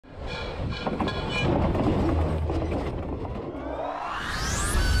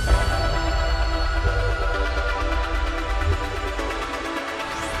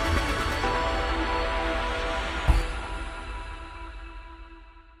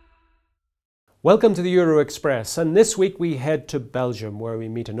Welcome to the Euro Express, and this week we head to Belgium where we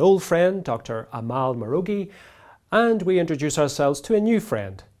meet an old friend, Dr. Amal Marogy, and we introduce ourselves to a new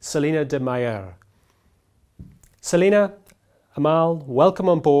friend, Selina de Maeyer. Selina, Amal, welcome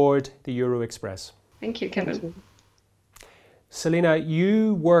on board the Euro Express. Thank you, Kevin. Selina,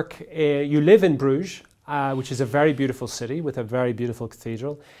 you live in Bruges, which is a very beautiful city with a very beautiful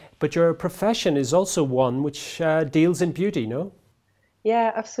cathedral, but your profession is also one which deals in beauty, no?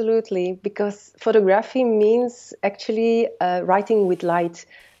 Yeah, absolutely, because photography means actually writing with light.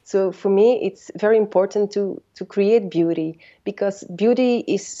 So for me, it's very important to create beauty, because beauty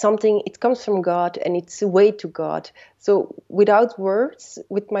is something, it comes from God and it's a way to God. So without words,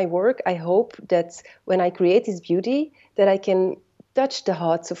 with my work, I hope that when I create this beauty, that I can touch the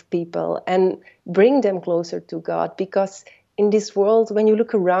hearts of people and bring them closer to God, because in this world, when you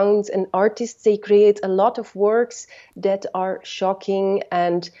look around, and artists, they create a lot of works that are shocking,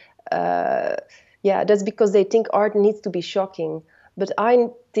 and that's because they think art needs to be shocking. But I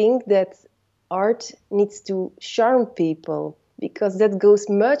think that art needs to charm people, because that goes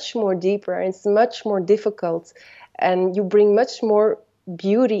much more deeper and it's much more difficult, and you bring much more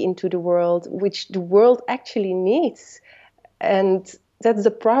beauty into the world, which the world actually needs. And that's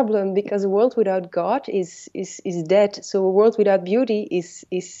the problem, because a world without God is dead. So a world without beauty is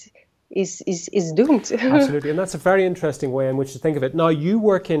doomed. Absolutely, and that's a very interesting way in which to think of it. Now, you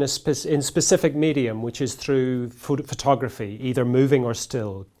work in specific medium, which is through photography, either moving or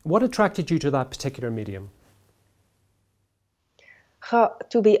still. What attracted you to that particular medium?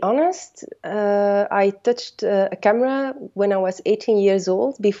 To be honest, I touched a camera when I was 18 years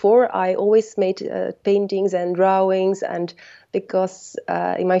old. Before, I always made paintings and drawings, and because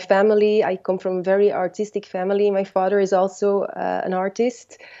in my family, I come from a very artistic family. My father is also an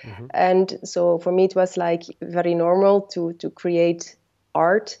artist. Mm-hmm. And so for me, it was like very normal to create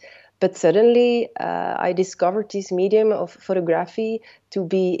art. But suddenly, I discovered this medium of photography to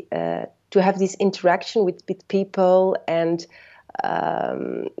have this interaction with people. And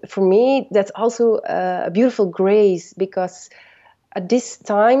for me, that's also a beautiful grace, because at this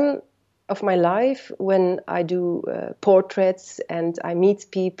time of my life, when I do portraits and I meet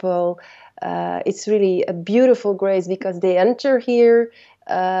people, it's really a beautiful grace, because they enter here.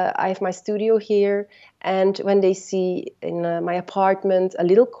 I have my studio here, and when they see in my apartment a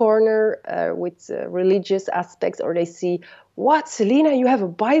little corner with religious aspects, or they see, "What, Selina, you have a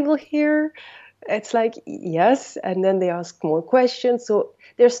Bible here?" It's like, yes, and then they ask more questions. So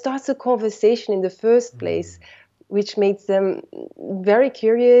there starts a conversation in the first place, which makes them very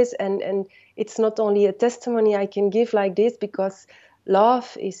curious. And it's not only a testimony I can give like this, because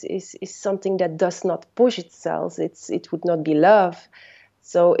love is something that does not push itself. It would not be love.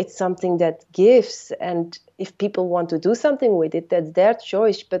 So it's something that gives. And if people want to do something with it, that's their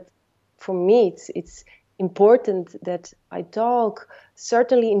choice. But for me, it's important that I talk.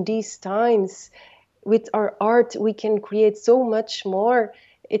 Certainly in these times, with our art, we can create so much more.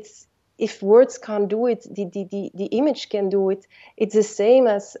 It's, if words can't do it, the image can do it. It's the same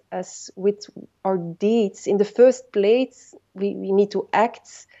as with our deeds. In the first place, we need to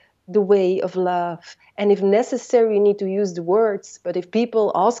act the way of love, and if necessary, we need to use the words. But if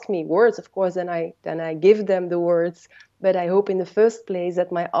people ask me words, of course, then I give them the words. But I hope in the first place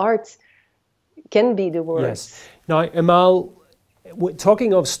that my art can be the words. Yes. Now, Amal,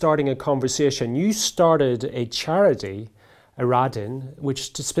 talking of starting a conversation, you started a charity, Iradin,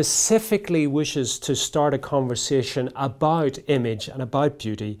 which specifically wishes to start a conversation about image and about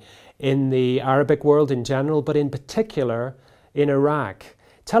beauty in the Arabic world in general, but in particular in Iraq.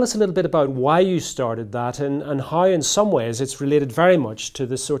 Tell us a little bit about why you started that, and how in some ways it's related very much to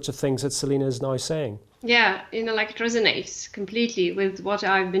the sorts of things that Selina is now saying. Yeah, like it resonates completely with what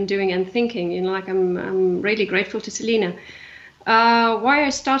I've been doing and thinking. Like I'm really grateful to Selina. Why I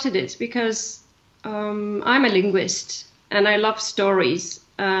started it, because I'm a linguist and I love stories,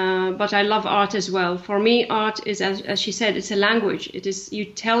 but I love art as well. For me, art is, as she said, it's a language. It is, you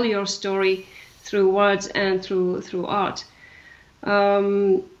tell your story through words and through art.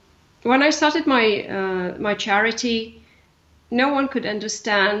 When I started my charity, no one could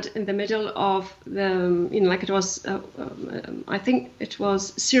understand in the middle of the, like it was, I think it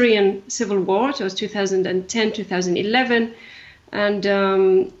was Syrian civil war. It was 2010, 2011.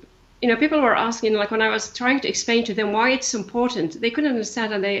 And, people were asking, like when I was trying to explain to them why it's important, they couldn't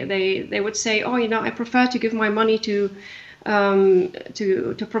understand. And they would say, oh, I prefer to give my money to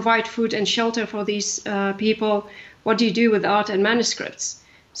to provide food and shelter for these people. What do you do with art and manuscripts?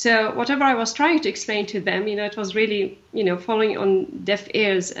 So whatever I was trying to explain to them, it was really, falling on deaf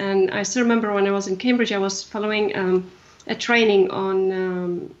ears. And I still remember when I was in Cambridge, I was following a training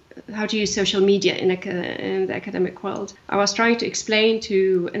on how to use social media in the academic world. I was trying to explain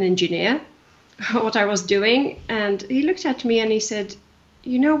to an engineer what I was doing, and he looked at me and he said,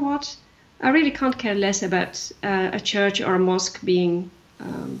 "You know what? I really can't care less about a church or a mosque being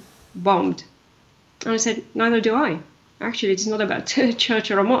bombed." And I said, "Neither do I. Actually, it's not about a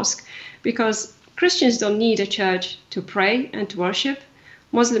church or a mosque, because Christians don't need a church to pray and to worship.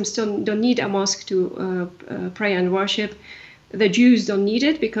 Muslims don't need a mosque to pray and worship. The Jews don't need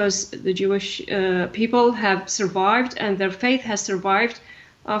it, because the Jewish people have survived, and their faith has survived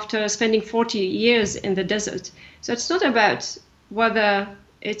after spending 40 years in the desert. So it's not about whether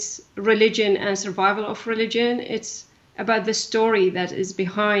it's religion and survival of religion. It's about the story that is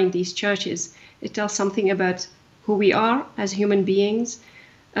behind these churches. It tells something about who we are as human beings.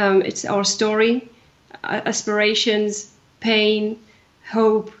 It's our story, aspirations, pain,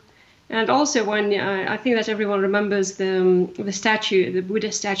 hope. And also when I think that everyone remembers the statue, the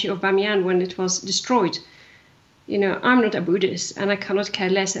Buddha statue of Bamiyan, when it was destroyed. I'm not a Buddhist, and I cannot care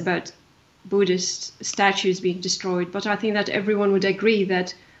less about Buddhist statues being destroyed. But I think that everyone would agree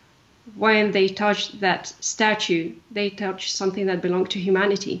that when they touch that statue, they touch something that belonged to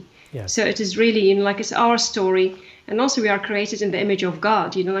humanity. Yes. So it is really, it's our story. And also we are created in the image of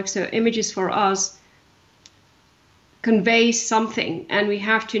God, so images for us convey something. And we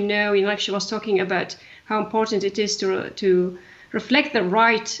have to know, like she was talking about how important it is to reflect the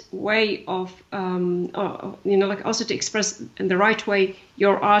right way of, also to express in the right way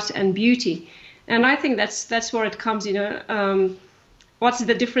your art and beauty. And I think that's where it comes, what's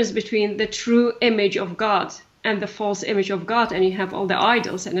the difference between the true image of God and the false image of God? And you have all the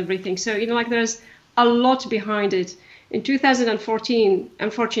idols and everything. So, there's a lot behind it. In 2014,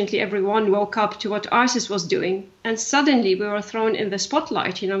 unfortunately, everyone woke up to what ISIS was doing. And suddenly we were thrown in the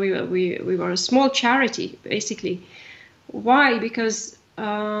spotlight. We were a small charity, basically. Why? Because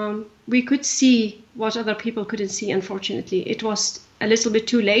we could see what other people couldn't see, unfortunately. It was a little bit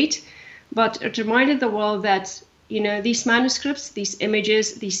too late, but it reminded the world that, these manuscripts, these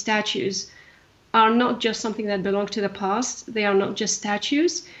images, these statues are not just something that belong to the past. They are not just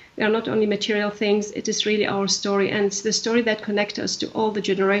statues. They are not only material things. It is really our story, and it's the story that connects us to all the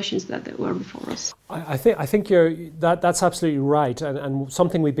generations that were before us. I think that's absolutely right, and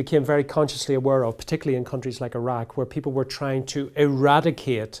something we became very consciously aware of, particularly in countries like Iraq, where people were trying to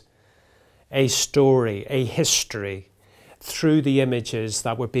eradicate a story, a history, through the images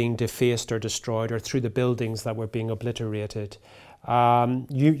that were being defaced or destroyed, or through the buildings that were being obliterated.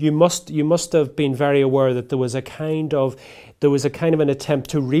 You must have been very aware that there was a kind of an attempt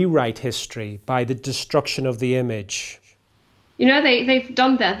to rewrite history by the destruction of the image. They've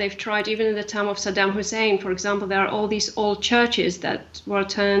done that. They've tried, even in the time of Saddam Hussein, for example. There are all these old churches that were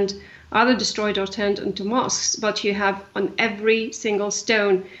either destroyed or turned into mosques, but you have on every single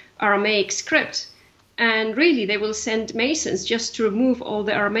stone Aramaic script. And really, they will send masons just to remove all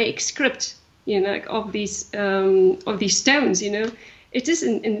the Aramaic script, of these stones. It is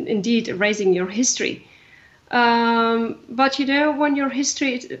indeed erasing your history. But when your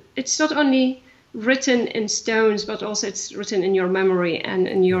history, it's not only written in stones, but also it's written in your memory and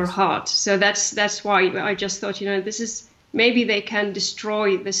in your heart. So that's why I just thought, this is, maybe they can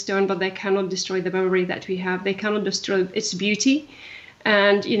destroy the stone, but they cannot destroy the memory that we have. They cannot destroy its beauty.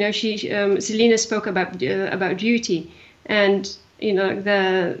 And Selina spoke about beauty, and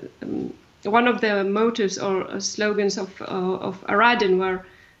one of the motives or slogans of Aradin were,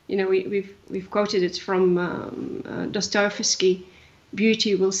 we've quoted it from Dostoevsky,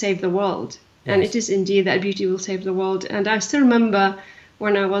 "Beauty will save the world." Yes. And it is indeed that beauty will save the world. And I still remember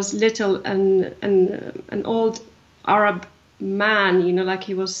when I was little, an old Arab man,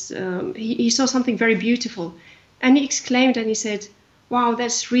 he was, he saw something very beautiful, and he exclaimed and he said, "Wow,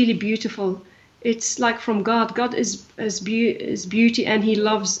 that's really beautiful. It's like from God. God is beauty, and he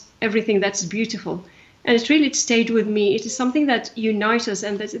loves everything that's beautiful." And it stayed with me. It is something that unites us.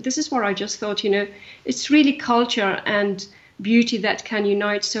 And this is where I just thought, it's really culture and beauty that can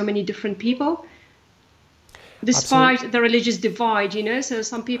unite so many different people, despite Absolutely. The religious divide, So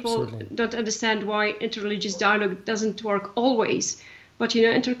some people Absolutely. Don't understand why interreligious dialogue doesn't work always. But,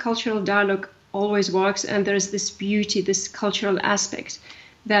 intercultural dialogue always works. And there is this beauty, this cultural aspect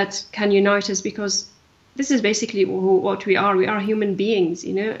that can unite us, because this is basically what we are. We are human beings,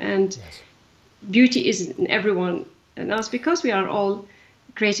 and yes. Beauty is in everyone and us, because we are all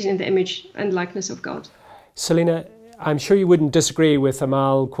created in the image and likeness of God. Selina, I'm sure you wouldn't disagree with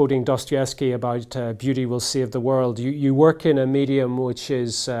Amal quoting Dostoevsky about beauty will save the world. You work in a medium which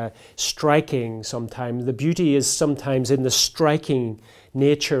is striking sometimes. The beauty is sometimes in the striking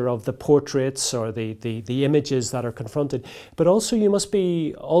nature of the portraits or the images that are confronted. But also you must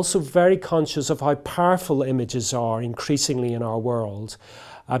be also very conscious of how powerful images are increasingly in our world.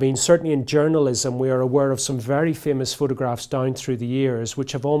 I mean, certainly in journalism, we are aware of some very famous photographs down through the years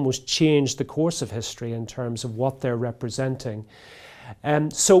which have almost changed the course of history in terms of what they're representing.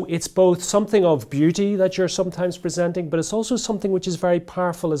 So it's both something of beauty that you're sometimes presenting, but it's also something which is very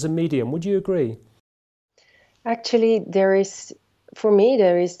powerful as a medium. Would you agree? Actually, for me,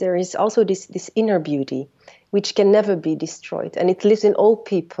 there is also this inner beauty, which can never be destroyed, and it lives in all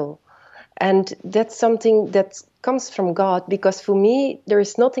people. And that's something that comes from God, because for me, there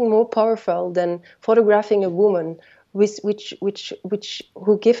is nothing more powerful than photographing a woman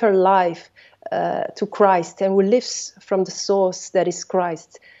who give her life to Christ and who lives from the source that is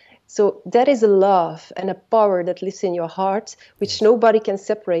Christ. So that is a love and a power that lives in your heart, which nobody can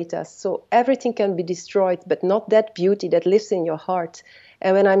separate us. So everything can be destroyed, but not that beauty that lives in your heart.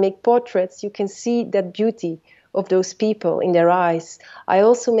 And when I make portraits, you can see that beauty of those people in their eyes. I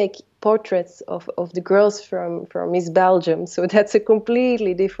also make portraits of the girls from Miss Belgium, so that's a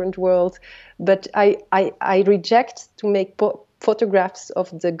completely different world. But I reject to make photographs of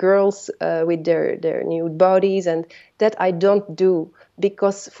the girls with their nude bodies, and that I don't do,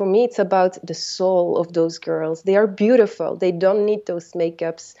 because for me it's about the soul of those girls. They are beautiful. They don't need those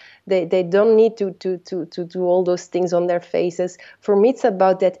makeups. They don't need to do all those things on their faces. For me it's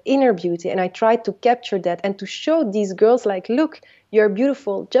about that inner beauty, and I try to capture that and to show these girls, like, look, you're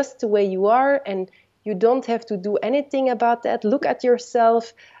beautiful just the way you are, and you don't have to do anything about that. Look at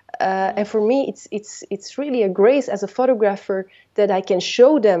yourself. And for me, it's really a grace as a photographer that I can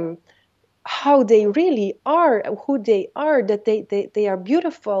show them how they really are, who they are, that they are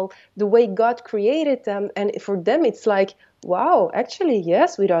beautiful, the way God created them. And for them, it's like, wow, actually,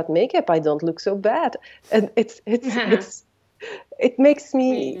 yes, without makeup, I don't look so bad. And it makes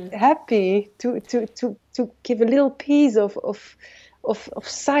me happy to give a little piece of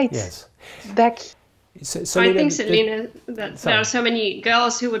sight back. I think, Selina, that there are so many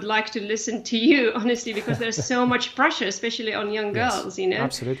girls who would like to listen to you, honestly, because there's so much pressure, especially on young girls, you know?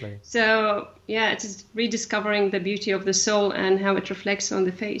 Absolutely. So, yeah, it's rediscovering the beauty of the soul and how it reflects on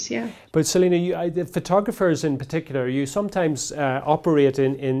the face, yeah. But Selina, the photographers in particular, you sometimes operate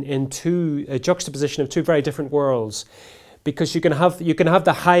in a juxtaposition of two very different worlds. Because you can have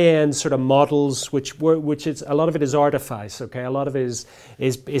the high end sort of models, which is a lot of it is artifice, okay. A lot of it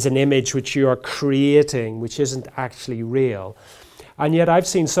is an image which you are creating, which isn't actually real. And yet I've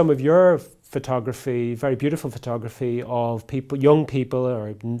seen some of your photography, very beautiful photography of people, young people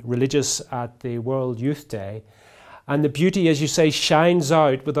or religious at the World Youth Day, and the beauty, as you say, shines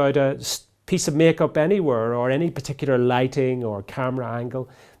out without a piece of makeup anywhere or any particular lighting or camera angle.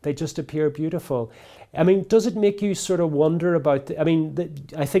 They just appear beautiful. I mean, does it make you sort of wonder about,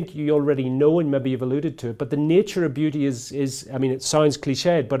 I think you already know, and maybe you've alluded to it, but the nature of beauty is I mean, it sounds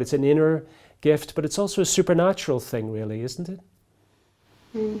cliched, but it's an inner gift, but it's also a supernatural thing, really, isn't it?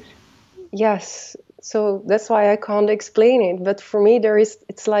 Yes. So that's why I can't explain it. But for me,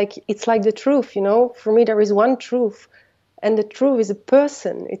 it's like the truth, you know. For me, there is one truth, and the truth is a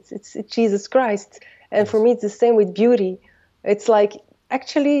person. It's Jesus Christ. And for me, it's the same with beauty. It's like,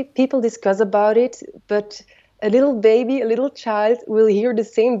 actually, people discuss about it, but a little baby, a little child will hear the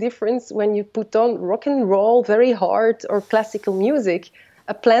same difference when you put on rock and roll very hard or classical music.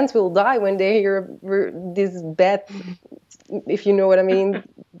 A plant will die when they hear this bad, if you know what I mean,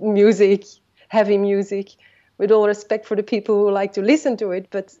 music, heavy music, with all respect for the people who like to listen to it.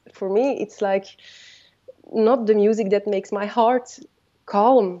 But for me, it's like not the music that makes my heart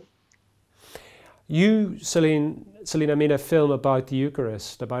calm. You, Selina, made a film about the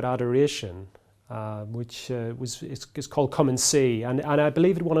Eucharist, about adoration, which is called Come and See, and I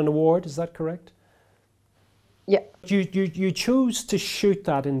believe it won an award. Is that correct? Yeah. You chose to shoot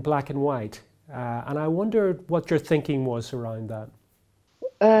that in black and white, and I wondered what your thinking was around that.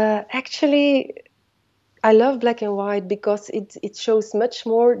 Actually, I love black and white because it shows much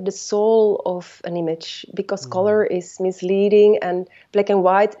more the soul of an image, because color is misleading, and black and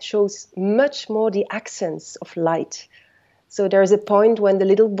white shows much more the accents of light. So there's a point when the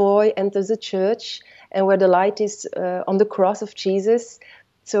little boy enters the church and where the light is on the cross of Jesus.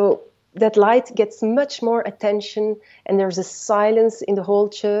 So that light gets much more attention, and there's a silence in the whole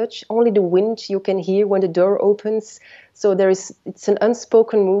church. Only the wind you can hear when the door opens. So it's an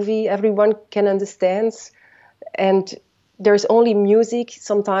unspoken movie, everyone can understand. And there's only music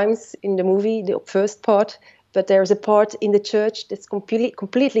sometimes in the movie, the first part, but there's a part in the church that's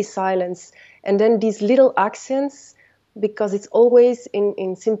completely silence. And then these little accents, because it's always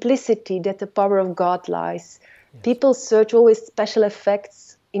in simplicity that the power of God lies. Yes. People search always special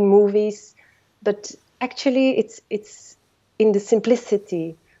effects in movies, but actually it's in the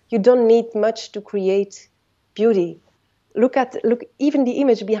simplicity. You don't need much to create beauty. Look even the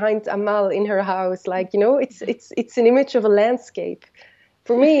image behind Amal in her house, like, you know, it's an image of a landscape.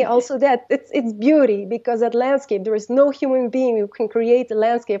 For me, also that it's beauty, because that landscape, there is no human being who can create a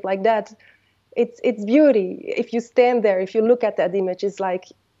landscape like that. It's beauty. If you stand there, if you look at that image, it's like,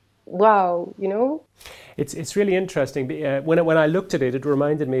 wow, you know. It's really interesting. When I looked at it, it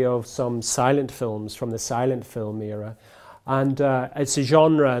reminded me of some silent films from the silent film era, and it's a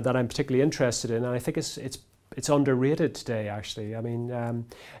genre that I'm particularly interested in, and I think it's underrated today, actually. I mean,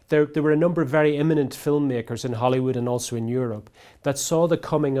 there were a number of very eminent filmmakers in Hollywood and also in Europe that saw the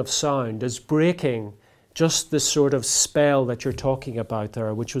coming of sound as breaking just the sort of spell that you're talking about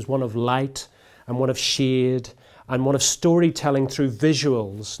there, which was one of light and one of shade and one of storytelling through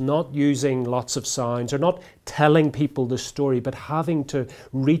visuals, not using lots of sounds or not telling people the story, but having to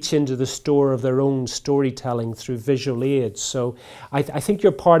reach into the store of their own storytelling through visual aids. So I think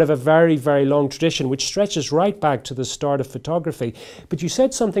you're part of a very, very long tradition which stretches right back to the start of photography. But you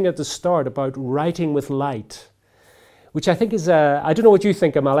said something at the start about writing with light, which I think is I don't know what you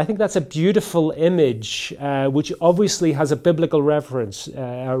think, Amal. I think that's a beautiful image, which obviously has a biblical reference,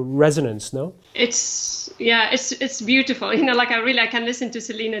 resonance, no? It's beautiful. You know, like I can listen to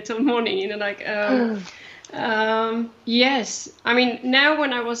Selina till morning, you know, like, yes. I mean, now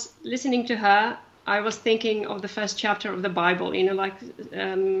when I was listening to her, I was thinking of the first chapter of the Bible, you know, like,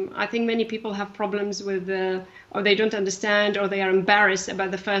 I think many people have problems with, or they don't understand, or they are embarrassed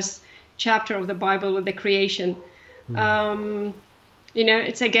about the first chapter of the Bible with the creation. You know,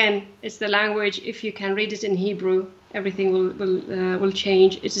 it's the language. If you can read it in Hebrew, everything will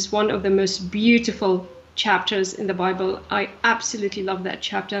change. It is one of the most beautiful chapters in the Bible. I absolutely love that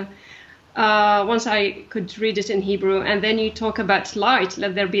chapter. Once I could read it in Hebrew, and then you talk about light,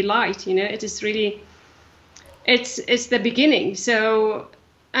 let there be light, you know, it is really, it's the beginning. So,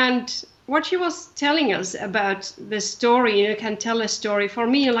 and what she was telling us about the story, you know, can tell a story. For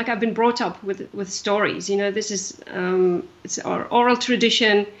me, like, I've been brought up with stories, you know, this is, it's our oral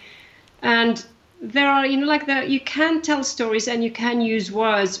tradition. And there are, you know, like, you can tell stories and you can use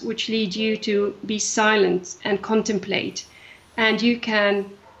words which lead you to be silent and contemplate. And you can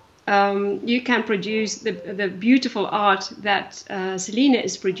produce the beautiful art that Selina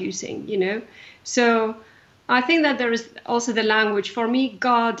is producing, you know. So I think that there is also the language. For me,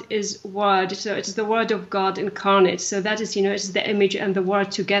 God is word, so it's the word of God incarnate. So that is, you know, it's the image and the word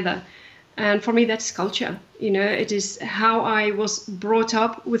together. And for me, that's culture. You know, it is how I was brought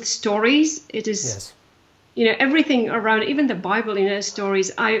up with stories. It is, yes, you know, everything around, even the Bible, you know, stories.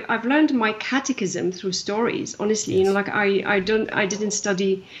 I've learned my catechism through stories, honestly. Yes. You know, like, I didn't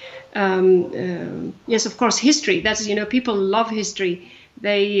study, yes, of course, history. That's, you know, people love history.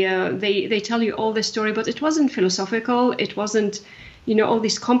 They tell you all the story, but it wasn't philosophical. It wasn't, you know, all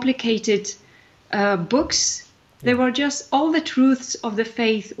these complicated books. Yeah. They were just, all the truths of the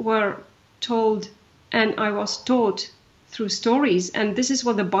faith were told, and I was taught through stories. And this is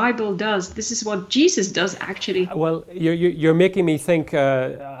what the Bible does. This is what Jesus does, actually. Well, you're making me think,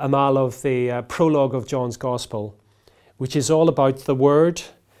 Amal, of the prologue of John's Gospel, which is all about the Word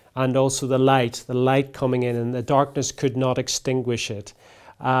and also the light coming in, and the darkness could not extinguish it.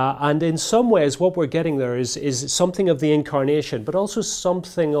 And in some ways, what we're getting there is something of the incarnation, but also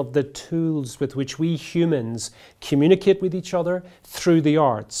something of the tools with which we humans communicate with each other through the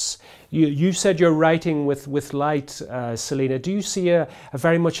arts. You said you're writing with light, Selina. Do you see a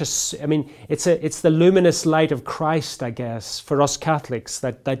very much I mean, it's the luminous light of Christ, I guess, for us Catholics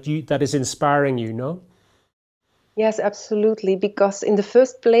that is inspiring you, no? Yes, absolutely. Because in the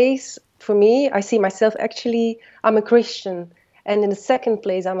first place, for me, I see myself, actually, I'm a Christian. And in the second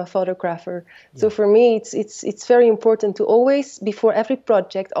place, I'm a photographer. Yeah. So for me, it's very important to always, before every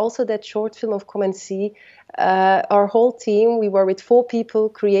project, also that short film of Come and See, our whole team, we were with 4 people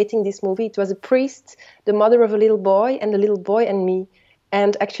creating this movie. It was a priest, the mother of a little boy, and the little boy and me.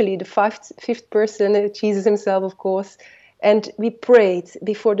 And actually the fifth person, Jesus himself, of course. And we prayed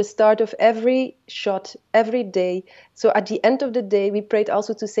before the start of every shot, every day. So at the end of the day, we prayed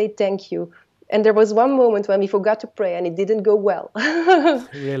also to say thank you. And there was one moment when we forgot to pray and it didn't go well.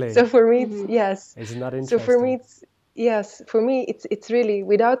 Really? So for me, it's, yes. Isn't that interesting? So for me, it's really,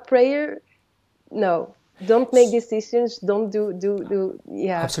 without prayer, no. Don't make decisions. Don't do.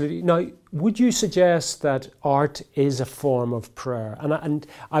 Yeah. Absolutely. Now, would you suggest that art is a form of prayer? And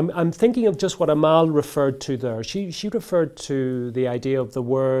I'm thinking of just what Amal referred to there. She referred to the idea of the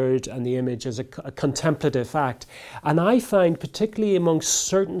word and the image as a contemplative act. And I find, particularly amongst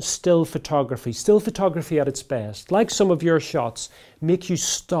certain still photography at its best, like some of your shots, make you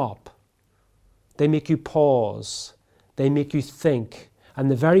stop. They make you pause. They make you think. And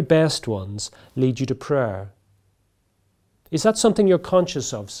the very best ones lead you to prayer. Is that something you're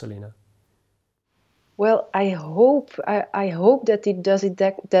conscious of, Selina? Well, I hope that it does it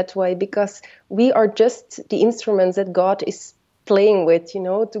that way, because we are just the instruments that God is playing with,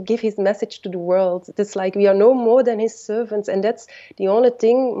 to give his message to the world. It's like we are no more than his servants, and that's the only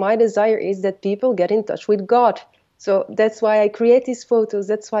thing. My desire is that people get in touch with God. So that's why I create these photos.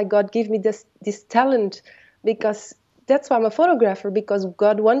 That's why God gave me this talent, because that's why I'm a photographer, because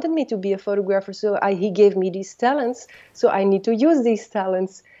God wanted me to be a photographer. So he gave me these talents. So I need to use these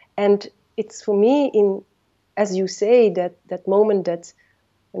talents. And it's for me, as you say, that moment that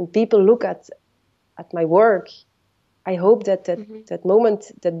when people look at my work, I hope that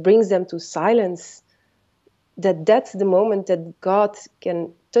moment that brings them to silence, that's the moment that God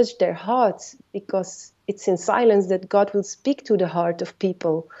can touch their hearts, because it's in silence that God will speak to the heart of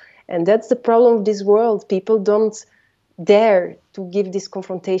people. And that's the problem of this world. People don't dare to give this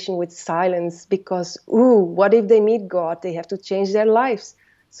confrontation with silence, because, what if they meet God? They have to change their lives.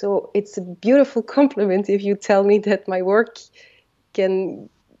 So it's a beautiful compliment if you tell me that my work can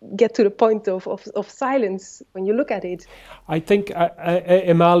get to the point of silence when you look at it. I think,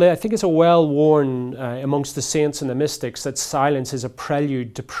 Amal, I think it's a well-worn amongst the saints and the mystics that silence is a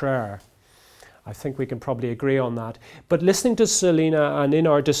prelude to prayer. I think we can probably agree on that. But listening to Selina and in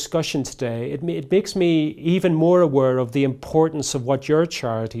our discussion today, it makes me even more aware of the importance of what your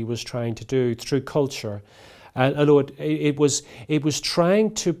charity was trying to do through culture. Although it was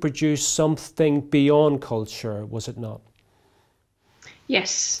trying to produce something beyond culture, was it not?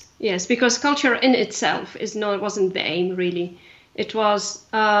 Yes, because culture in itself wasn't the aim, really. It was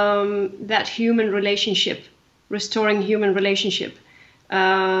that human relationship, restoring human relationship.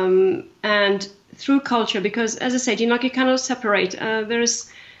 And through culture, because as I said, you cannot separate.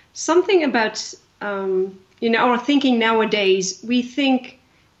 There's something about, our thinking nowadays. We think,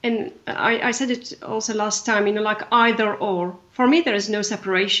 and I said it also last time, like either or. For me, there is no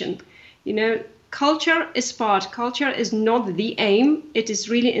separation. Culture is culture is not the aim. It is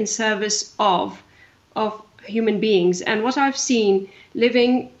really in service of human beings. And what I've seen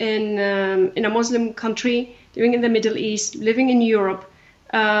living in a Muslim country, living in the Middle East, living in Europe,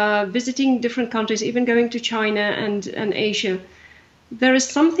 visiting different countries, even going to China and Asia, there is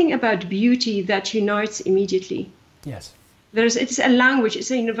something about beauty that unites immediately. Yes. It's a language,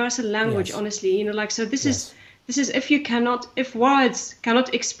 it's a universal language, yes. Honestly, so this yes. is if words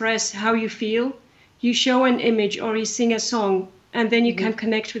cannot express how you feel, you show an image or you sing a song, and then you can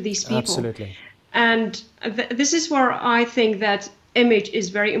connect with these people. Absolutely. And this is where I think that image is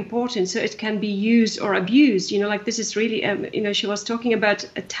very important, so it can be used or abused. This is really, she was talking about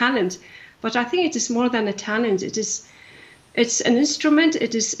a talent, but I think it is more than a talent. It's an instrument.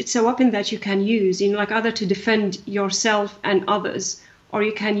 It's a weapon that you can use, either to defend yourself and others, or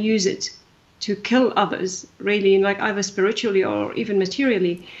you can use it to kill others, really, either spiritually or even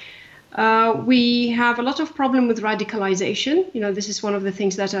materially. We have a lot of problem with radicalization. This is one of the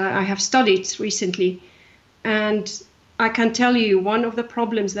things that I have studied recently, and I can tell you one of the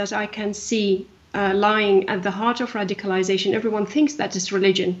problems that I can see lying at the heart of radicalization. Everyone thinks that it's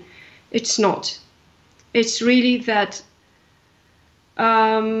religion. It's not. It's really that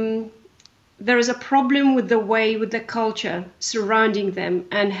there is a problem with the culture surrounding them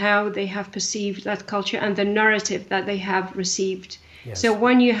and how they have perceived that culture and the narrative that they have received. Yes. So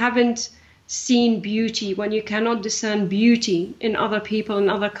when you haven't seen beauty, when you cannot discern beauty in other people and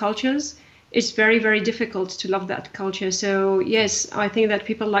other cultures, it's very, very difficult to love that culture. So yes, I think that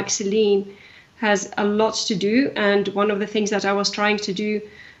people like Celine has a lot to do. And one of the things that I was trying to do,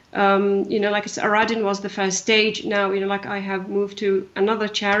 Aradin was the first stage. Now, I have moved to another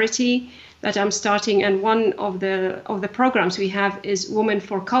charity that I'm starting. And one of the programs we have is Women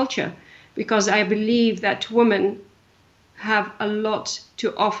for Culture, because I believe that women have a lot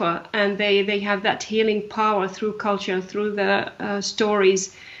to offer, and they have that healing power through culture, through the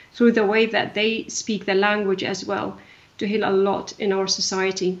stories, through the way that they speak the language as well, to heal a lot in our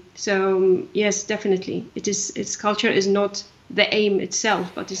society. So yes, definitely, it's culture is not the aim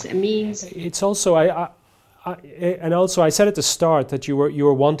itself, but it's a means. It's also and also I said at the start that you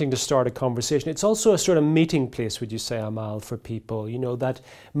were wanting to start a conversation. It's also a sort of meeting place, would you say, Amal, for people? You know, that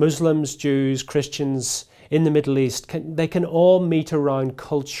Muslims, Jews, Christians in the Middle East they can all meet around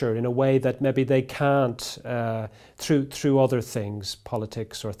culture in a way that maybe they can't through other things,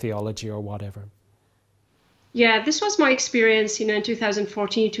 politics or theology or whatever. Yeah, this was my experience, you know, in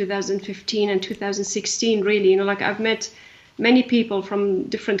 2014, 2015, and 2016. Really, you know, like I've met many people from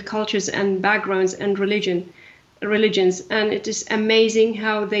different cultures and backgrounds and religions, and it is amazing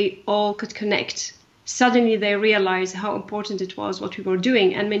how they all could connect. Suddenly they realized how important it was what we were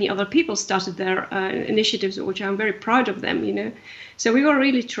doing, and many other people started their initiatives, which I'm very proud of them, you know. So we were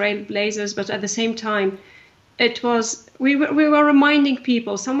really trailblazers, but at the same time, it was we were reminding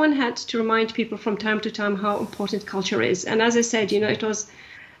people. Someone had to remind people from time to time how important culture is. And as I said, you know, it was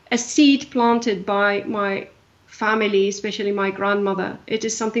a seed planted by my family, especially my grandmother. It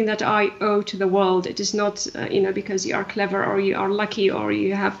is something that I owe to the world. It is not, you know, because you are clever or you are lucky or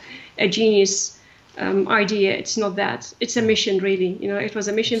you have a genius idea. It's not that. It's a mission, really. You know, it was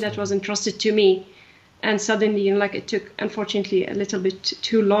a mission that was entrusted to me. And suddenly, you know, like it took, unfortunately, a little bit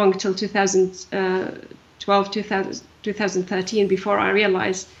too long till 2012, 2013 before I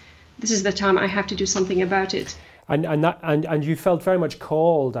realized this is the time I have to do something about it. And you felt very much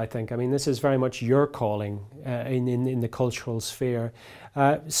called, I think. I mean, this is very much your calling in the cultural sphere.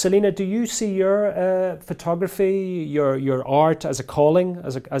 Selina, do you see your photography, your art as a calling,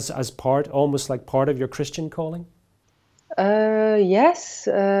 as part, almost like part of your Christian calling? Yes,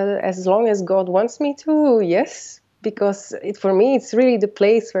 as long as God wants me to, yes. Because for me, it's really the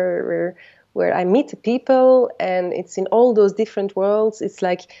place where I meet the people, and it's in all those different worlds. It's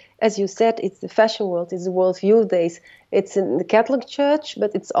like, as you said, it's the fashion world, it's the World Youth Days, it's in the Catholic Church,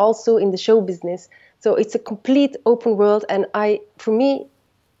 but it's also in the show business. So it's a complete open world, and for me,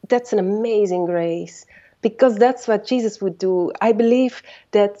 that's an amazing grace, because that's what Jesus would do. I believe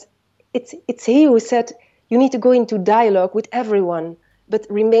that it's He who said, you need to go into dialogue with everyone, but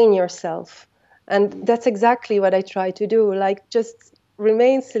remain yourself. And that's exactly what I try to do, like just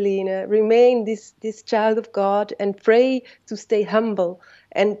remain Selina, remain this child of God, and pray to stay humble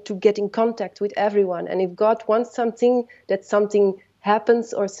and to get in contact with everyone. And if God wants something, that something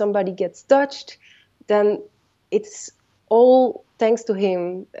happens or somebody gets touched, then it's all thanks to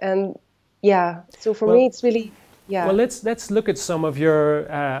Him. And yeah, so for me, it's really, yeah. Well, let's look at some of your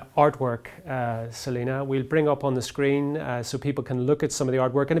artwork, Selina. We'll bring up on the screen so people can look at some of the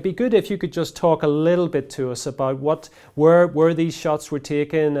artwork. And it'd be good if you could just talk a little bit to us about where these shots were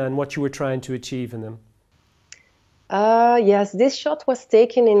taken and what you were trying to achieve in them. Yes, this shot was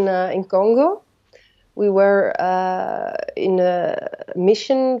taken in Congo. We were in a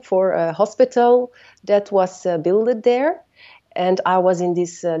mission for a hospital that was built there. And I was in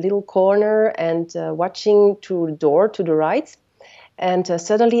this little corner and watching through the door to the right. And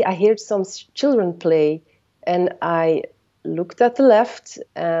suddenly I heard some children play. And I looked at the left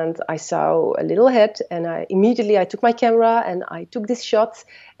and I saw a little head. And I took my camera and I took this shot.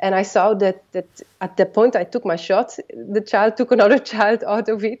 And I saw that at the point I took my shot, the child took another child out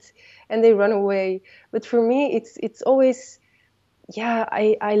of it and they run away. But for me, it's always... Yeah,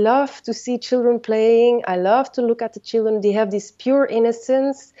 I love to see children playing. I love to look at the children. They have this pure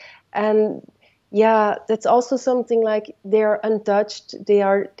innocence. And yeah, that's also something like they are untouched. They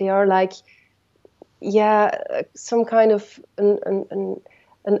are like, yeah, some kind of an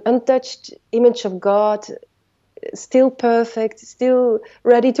untouched image of God, still perfect, still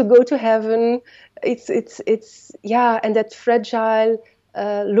ready to go to heaven. It's yeah, and that fragile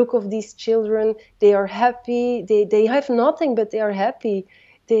look of these children. They are happy. They have nothing, but they are happy.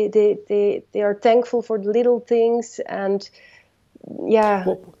 They are thankful for the little things. And yeah.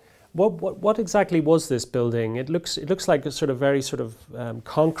 What exactly was this building? It looks like a sort of very sort of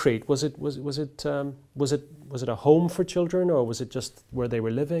concrete. Was it a home for children, or was it just where they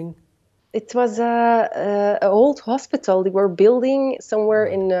were living? It was an old hospital they were building somewhere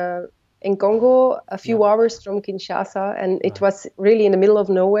in Congo, a few hours from Kinshasa, and it was really in the middle of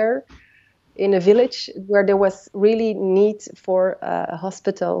nowhere, in a village where there was really need for a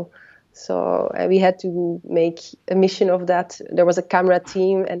hospital. So we had to make a mission of that. There was a camera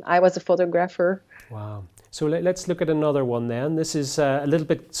team, and I was a photographer. Wow. So let's look at another one then. This is a little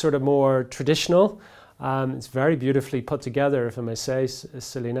bit sort of more traditional. It's very beautifully put together, if I may say,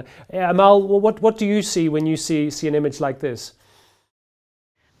 Selina. Amal, what do you see when you see an image like this?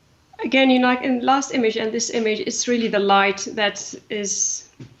 Again, you know, like in the last image and this image, it's really the light that is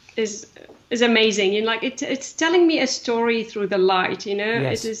amazing. You know, like it's telling me a story through the light. You know,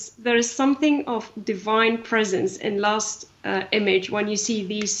 yes. There is something of divine presence in last image when you see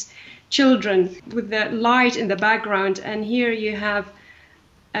these children with the light in the background, and here you have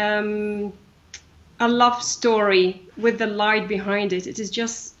a love story with the light behind it. It is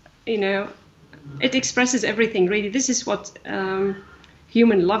just, it expresses everything, really. This is what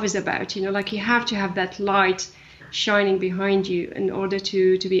human love is about, like you have to have that light shining behind you in order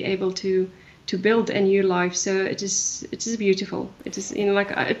to be able to build a new life. So it is beautiful. It is,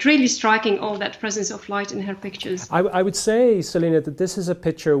 it's really striking, all that presence of light in her pictures. I would say, Selina, that this is a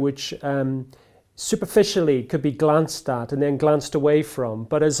picture which superficially could be glanced at and then glanced away from.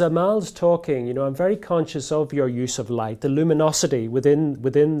 But as Amal's talking, I'm very conscious of your use of light, the luminosity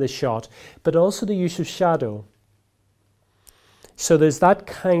within the shot, but also the use of shadow. So there's that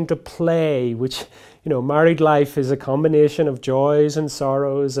kind of play, which, married life is a combination of joys and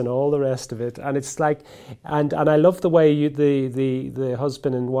sorrows and all the rest of it. And it's like, and I love the way the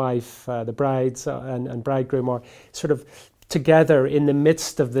husband and wife, the brides and bridegroom are sort of together in the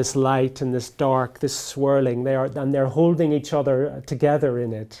midst of this light and this dark, this swirling. They're holding each other together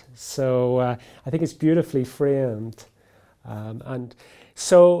in it. So I think it's beautifully framed. And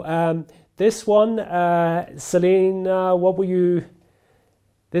so this one, Selina,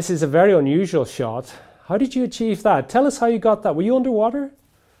 this is a very unusual shot. How did you achieve that? Tell us how you got that. Were you underwater?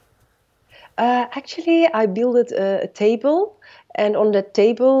 Actually, I built a table, and on that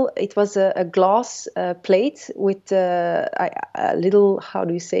table it was a glass plate with a little, how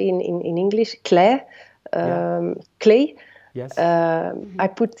do you say in English, clay. Clay. Yes. I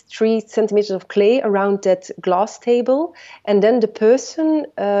put 3 centimeters of clay around that glass table, and then the person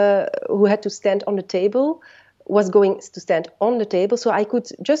who had to stand on the table was going to stand on the table, so I could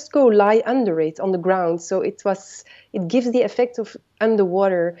just go lie under it on the ground. So it gives the effect of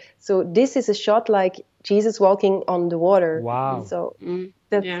underwater. So this is a shot like Jesus walking on the water. Wow. So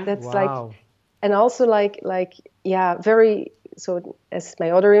that's wow. like, and also very. So as my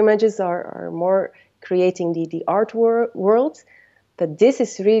other images are more creating the art world, but this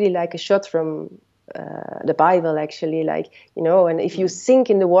is really like a shot from the Bible, actually, and if you sink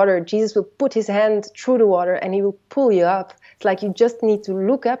in the water, Jesus will put his hand through the water and he will pull you up. It's like you just need to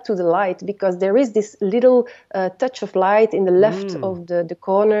look up to the light, because there is this little touch of light in the left of the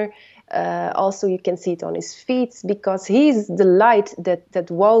corner. Also, you can see it on his feet, because he's the light that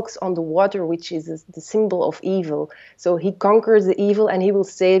walks on the water, which is the symbol of evil. So he conquers the evil and he will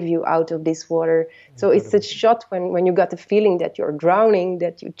save you out of this water. So it's a shot when you got the feeling that you're drowning,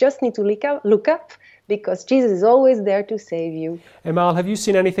 that you just need to look up, because Jesus is always there to save you. Amal, have you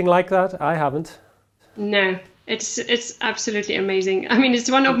seen anything like that? I haven't. No. It's absolutely amazing. I mean, it's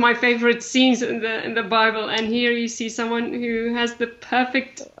one of my favorite scenes in the Bible, and here you see someone who has the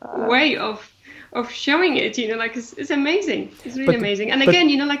perfect way of showing it. It's amazing. It's really amazing. And again,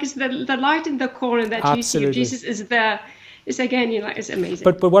 it's the light in the corner that absolutely. you see. Jesus is there. It's again, it's amazing.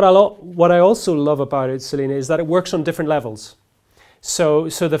 But what I also love about it, Selina, is that it works on different levels. So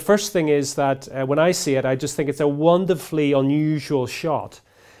the first thing is that when I see it, I just think it's a wonderfully unusual shot.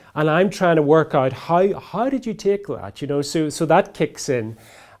 And I'm trying to work out how did you take that, so that kicks in.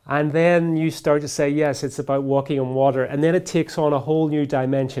 And then you start to say, yes, it's about walking on water. And then it takes on a whole new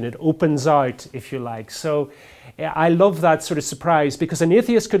dimension. It opens out, if you like. So I love that sort of surprise, because an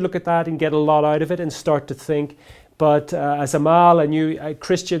atheist could look at that and get a lot out of it and start to think. But as Amal and you,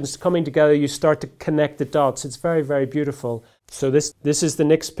 Christians coming together, you start to connect the dots. It's very, very beautiful. So this is the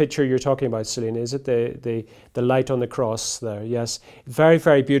next picture you're talking about, Selina, is it? The light on the cross there, yes. Very,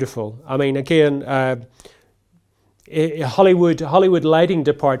 very beautiful. I mean, again, Hollywood lighting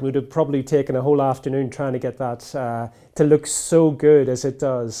department would have probably taken a whole afternoon trying to get that to look so good as it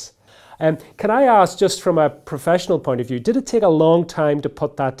does. Can I ask, just from a professional point of view, did it take a long time to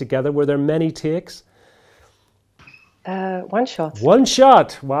put that together? Were there many takes? One shot. One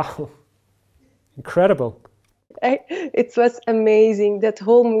shot, wow. Incredible. It was amazing, that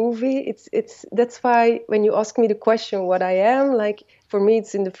whole movie. That's why when you ask me the question what I am, for me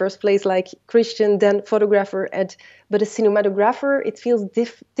it's in the first place Christian, then photographer, but a cinematographer, it feels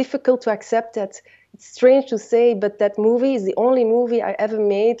difficult to accept that. It's strange to say, but that movie is the only movie I ever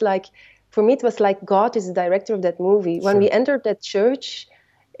made. For me it was like God is the director of that movie. When we entered that church,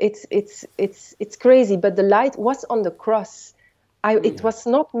 it's crazy, but the light was on the cross. It was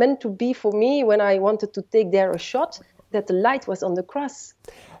not meant to be for me when I wanted to take there a shot, that the light was on the cross.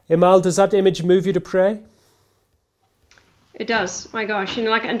 Amal, does that image move you to pray? It does. My gosh, and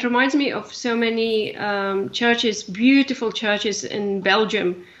it reminds me of so many churches, beautiful churches in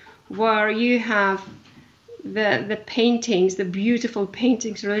Belgium, where you have the paintings, the beautiful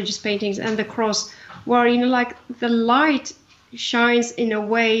paintings, religious paintings, and the cross, where the light shines in a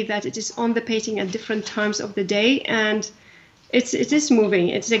way that it is on the painting at different times of the day, and it is moving.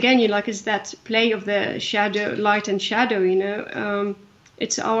 It's again, it's that play of the shadow, light and shadow.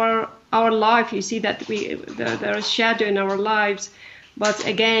 It's our life. You see that there is shadow in our lives, but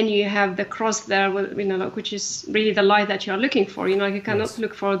again, you have the cross there, which is really the light that you are looking for. You cannot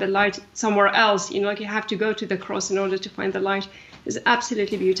look for the light somewhere else. You have to go to the cross in order to find the light. It's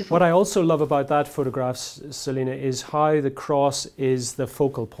absolutely beautiful. What I also love about that photograph, Selina, is how the cross is the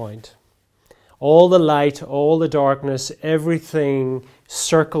focal point. All the light, all the darkness, everything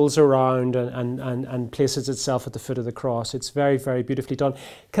circles around and places itself at the foot of the cross. It's very, very beautifully done.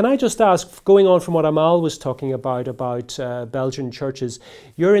 Can I just ask, going on from what Amal was talking about Belgian churches,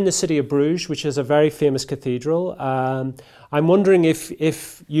 you're in the city of Bruges, which is a very famous cathedral. I'm wondering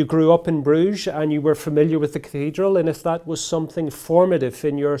if you grew up in Bruges and you were familiar with the cathedral, and if that was something formative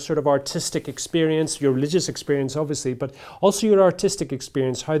in your sort of artistic experience, your religious experience obviously, but also your artistic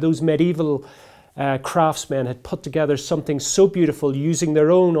experience, how those medieval craftsmen had put together something so beautiful using their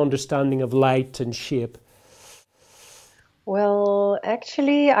own understanding of light and shape. Well,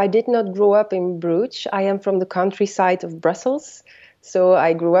 actually, I did not grow up in Bruges. I am from the countryside of Brussels. So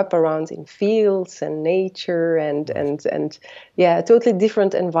I grew up around in fields and nature and a totally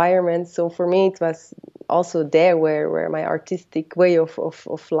different environment. So for me, it was also there where my artistic way of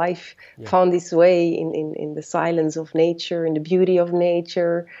life found its way in the silence of nature, in the beauty of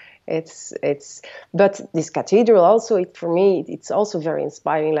nature. But this cathedral also, for me, it's also very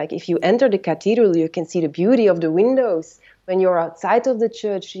inspiring. Like if you enter the cathedral, you can see the beauty of the windows. When you're outside of the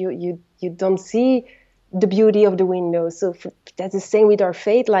church, you don't see the beauty of the windows. So that's the same with our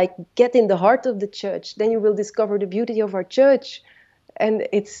faith. Like get in the heart of the church, then you will discover the beauty of our church. And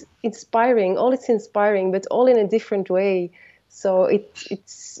it's inspiring. All it's inspiring, but all in a different way. So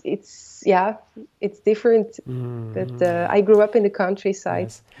it's different. But I grew up in the countryside.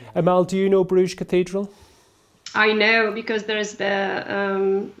 Yes. Amal, do you know Bruges Cathedral? I know, because there is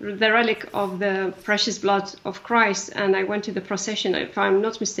the relic of the precious blood of Christ, and I went to the procession, if I'm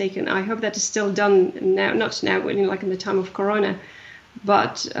not mistaken. I hope that is still done now, not now, like in the time of Corona.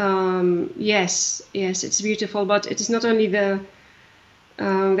 But yes, it's beautiful. But it is not only the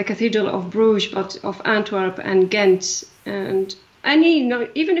Cathedral of Bruges, but of Antwerp and Ghent, and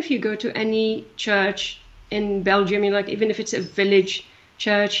even if you go to any church in Belgium, even if it's a village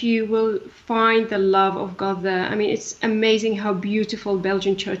church, you will find the love of God there. I mean, it's amazing how beautiful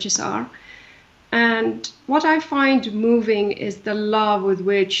Belgian churches are. And what I find moving is the love with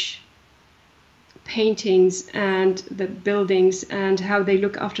which paintings and the buildings and how they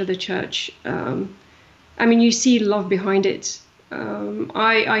look after the church. You see love behind it.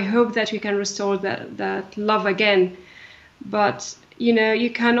 I hope that we can restore that love again. But, you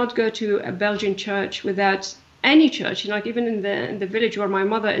cannot go to a Belgian church without any church. Even in the village where my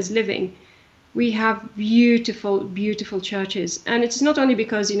mother is living, we have beautiful, beautiful churches. And it's not only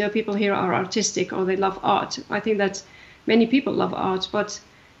because, people here are artistic or they love art. I think that many people love art. But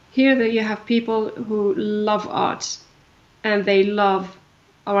here you have people who love art and they love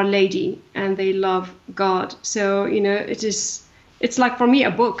Our Lady and they love God. So, it's like, for me,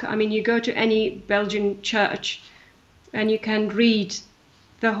 a book. You go to any Belgian church and you can read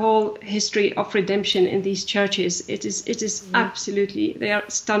the whole history of redemption in these churches. It is absolutely, they are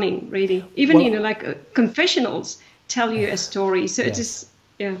stunning, really. Even, confessionals tell you a story. So it is,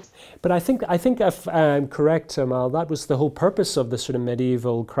 yeah. But I think if I'm correct, Amal, that was the whole purpose of the sort of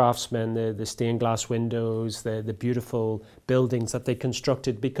medieval craftsmen, the stained glass windows, the beautiful buildings that they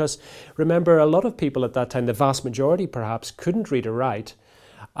constructed. Because remember, a lot of people at that time, the vast majority perhaps, couldn't read or write.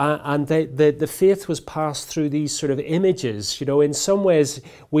 And the faith was passed through these sort of images. In some ways,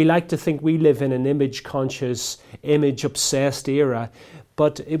 we like to think we live in an image-conscious, image-obsessed era,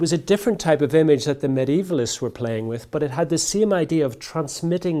 but it was a different type of image that the medievalists were playing with, but it had the same idea of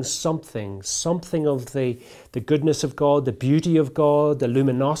transmitting something of the goodness of God, the beauty of God, the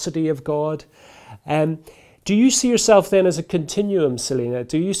luminosity of God. Do you see yourself then as a continuum, Selina?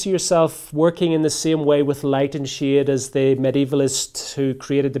 Do you see yourself working in the same way with light and shade as the medievalists who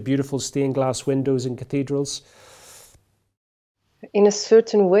created the beautiful stained glass windows in cathedrals? In a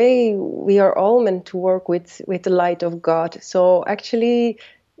certain way, we are all meant to work with the light of God. So actually,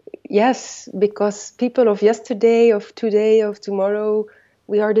 yes, because people of yesterday, of today, of tomorrow,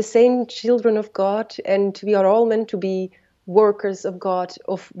 we are the same children of God, and we are all meant to be workers of God,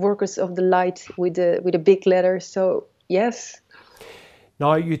 of workers of the light with a big letter. So yes.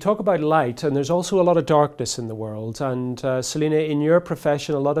 Now you talk about light, and there's also a lot of darkness in the world. And Selina, in your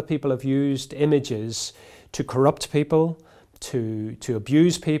profession, a lot of people have used images to corrupt people, to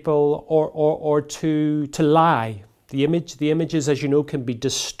abuse people, or to lie, The images, as you know, can be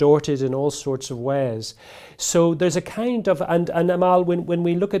distorted in all sorts of ways. So there's a kind of, and Amal, when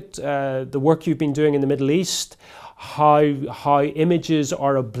we look at the work you've been doing in the Middle East, how images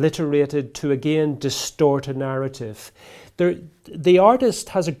are obliterated to again distort a narrative. The artist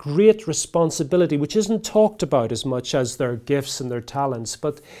has a great responsibility, which isn't talked about as much as their gifts and their talents,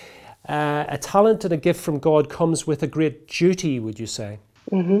 but a talent and a gift from God comes with a great duty, would you say?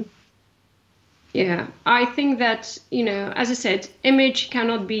 Mm-hmm. Yeah, I think that, as I said, image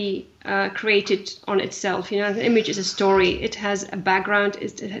cannot be created on itself. The image is a story. It has a background.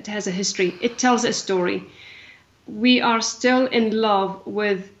 It has a history. It tells a story. We are still in love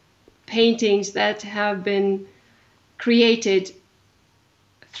with paintings that have been created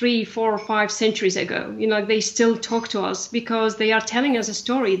 3, 4, 5 centuries ago. They still talk to us because they are telling us a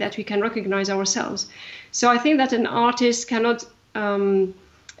story that we can recognize ourselves. So I think that an artist cannot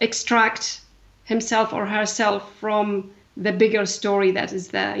extract himself or herself from the bigger story that is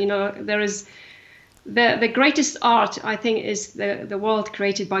there. There is the greatest art, I think, is the world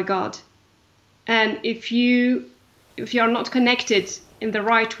created by God. And if you are not connected in the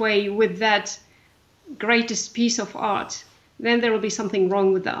right way with that greatest piece of art, then there will be something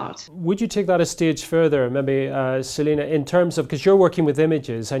wrong with the art. Would you take that a stage further, maybe, Selina, in terms of, because you're working with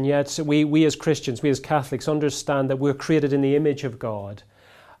images, and yet we as Christians, we as Catholics understand that we're created in the image of God.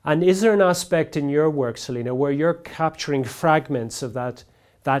 And is there an aspect in your work, Selina, where you're capturing fragments of that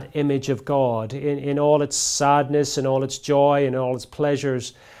image of God in all its sadness, in all its joy, in all its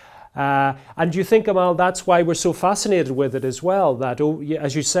pleasures? And do you think, Amal, that's why we're so fascinated with it as well, that,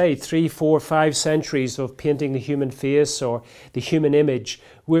 as you say, 3, 4, 5 centuries of painting the human face or the human image,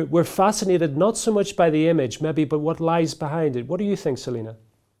 we're fascinated not so much by the image, maybe, but what lies behind it. What do you think, Selina?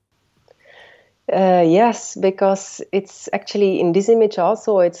 Yes, because it's actually in this image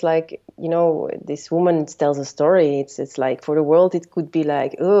also, it's like, this woman tells a story. It's like, for the world, it could be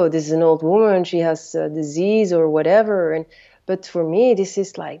like, oh, this is an old woman, she has a disease or whatever. But for me, this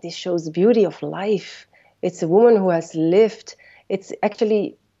shows the beauty of life. It's a woman who has lived. It's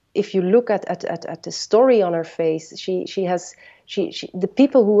actually, if you look at the story on her face, the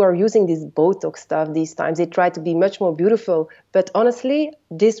people who are using this Botox stuff these times, they try to be much more beautiful. But honestly,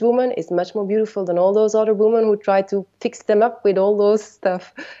 this woman is much more beautiful than all those other women who try to fix them up with all those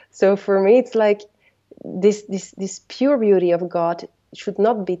stuff. So for me, it's like this pure beauty of God should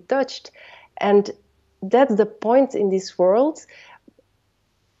not be touched. And that's the point in this world.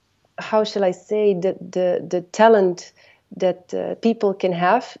 How shall I say, the talent that people can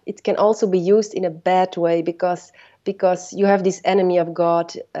have, it can also be used in a bad way, because you have this enemy of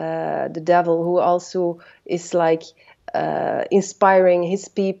God, the devil, who also is like inspiring his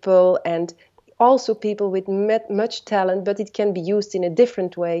people, and also people with much talent, but it can be used in a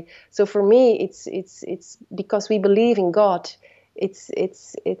different way. So for me, it's because we believe in God. It's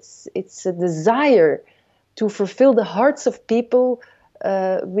a desire to fulfill the hearts of people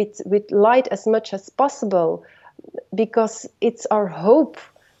with light as much as possible, because it's our hope.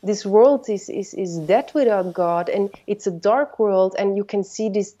 This world is dead without God, and it's a dark world, and you can see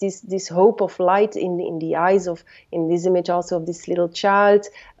this hope of light in the eyes of, in this image also, of this little child,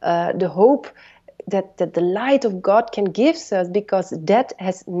 the hope that the light of God can give us, because death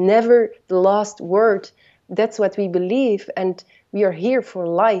has never the last word. That's what we believe, and we are here for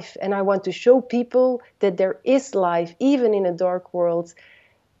life. And I want to show people that there is life, even in a dark world.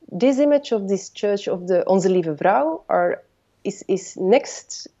 This image of this church of the Onze Lieve Vrouw is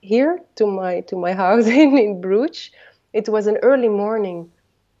next here to my house in Bruges. It was an early morning,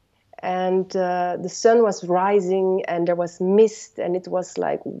 and the sun was rising, and there was mist, and it was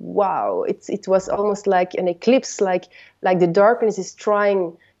like, wow! It was almost like an eclipse, like the darkness is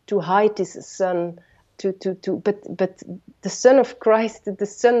trying to hide this sun. But the Son of Christ, the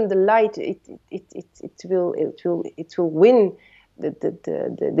sun, the light, it will win.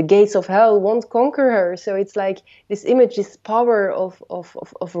 The gates of hell won't conquer her. So it's like this image, this power of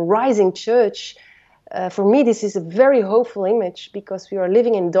a rising church. For me, this is a very hopeful image, because we are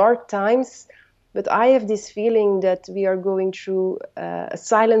living in dark times. But I have this feeling that we are going through a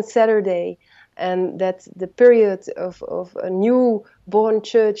silent Saturday, and that the period of a new born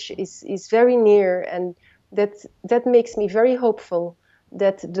church is very near, and that makes me very hopeful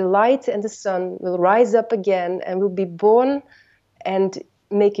that the light and the sun will rise up again and will be born and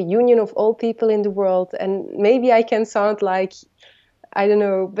make a union of all people in the world. And maybe I can sound like, I don't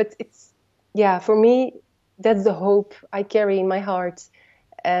know, but it's, yeah, for me, that's the hope I carry in my heart.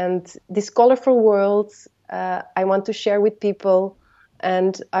 And this colorful world, I want to share with people,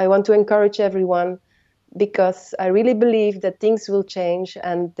 and I want to encourage everyone, because I really believe that things will change,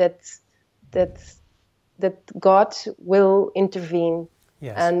 and that that God will intervene,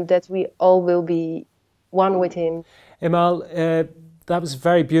 Yes. and that we all will be one with Him. Amal, that was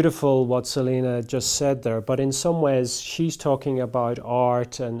very beautiful what Selina just said there, but in some ways she's talking about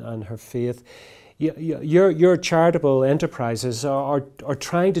art and her faith. Your charitable enterprises are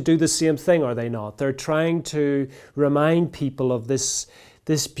trying to do the same thing, are they not? They're trying to remind people of this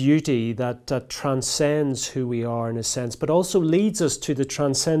beauty that transcends who we are in a sense, but also leads us to the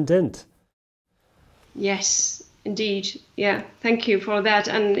transcendent. Yes, indeed. Yeah, thank you for that.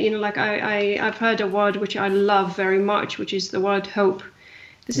 And like I've heard a word which I love very much, which is the word hope.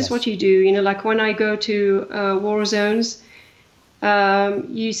 This is what you do. Like when I go to war zones,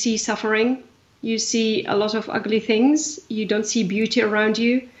 you see suffering, you see a lot of ugly things, you don't see beauty around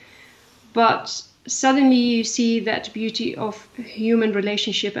you, but suddenly you see that beauty of human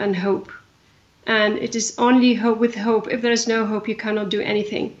relationship and hope. And it is only hope. With hope, if there is no hope, you cannot do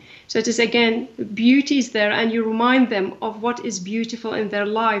anything. So it is, again, beauty is there, and you remind them of what is beautiful in their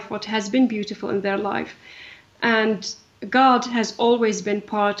life, what has been beautiful in their life. And God has always been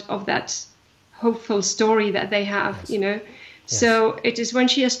part of that hopeful story that they have, Yes. So it is when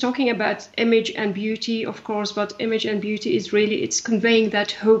she is talking about image and beauty, of course, but image and beauty is really, it's conveying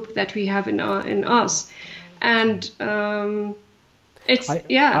that hope that we have in us. And it's,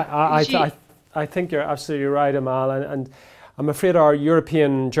 I think you're absolutely right, Amal, and I'm afraid our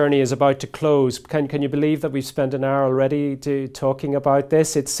European journey is about to close. Can you believe that we've spent an hour already talking about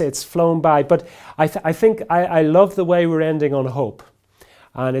this? It's flown by, but I think I love the way we're ending on hope,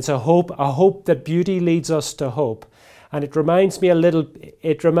 and it's a hope that beauty leads us to hope, and it reminds me a little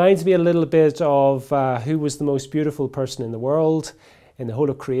bit of who was the most beautiful person in the world, in the whole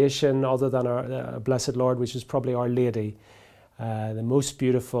of creation, other than our blessed Lord, which is probably Our Lady, the most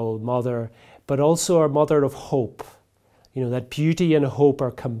beautiful mother, but also our mother of hope. That beauty and hope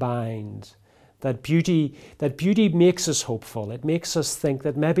are combined. That beauty makes us hopeful. It makes us think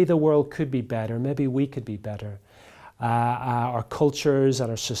that maybe the world could be better, maybe we could be better, our cultures and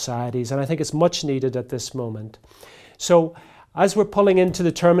our societies, and I think it's much needed at this moment. So, as we're pulling into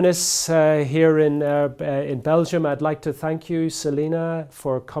the terminus here in Belgium, I'd like to thank you, Selina,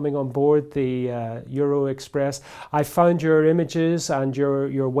 for coming on board the Euro Express. I found your images and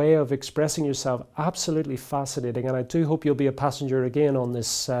your way of expressing yourself absolutely fascinating, and I do hope you'll be a passenger again on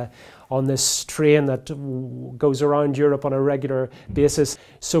this train that goes around Europe on a regular basis.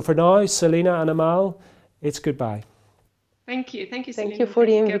 So for now, Selina and Amal, it's goodbye. Thank you, Selina. Thank you for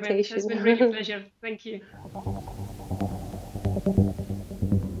the invitation. It's been really a pleasure. Thank you.